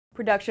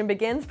Production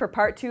begins for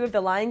part 2 of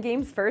The Lion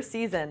Game's first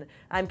season.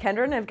 I'm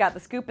Kendra and I've got the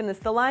scoop in this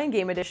The Lion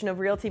Game edition of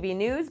Real TV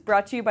News,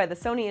 brought to you by the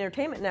Sony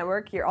Entertainment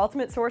Network, your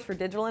ultimate source for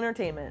digital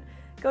entertainment.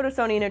 Go to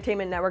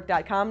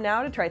SonyEntertainmentNetwork.com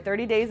now to try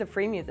 30 days of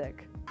free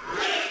music.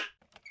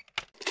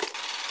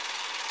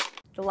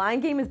 The Lion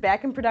Game is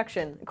back in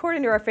production.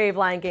 According to our fave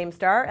Lion Game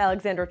star,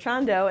 Alexandra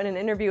Chando, in an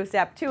interview with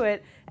Zap to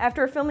It,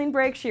 after a filming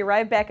break, she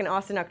arrived back in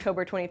Austin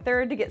October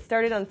 23rd to get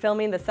started on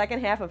filming the second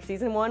half of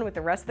Season 1 with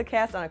the rest of the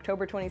cast on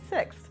October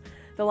 26th.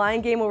 The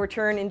Lion Game will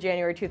return in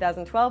January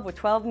 2012 with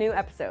 12 new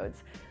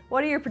episodes.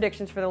 What are your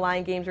predictions for The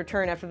Lion Game's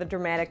return after the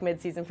dramatic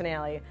mid-season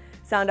finale?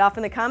 Sound off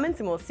in the comments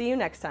and we'll see you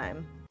next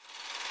time.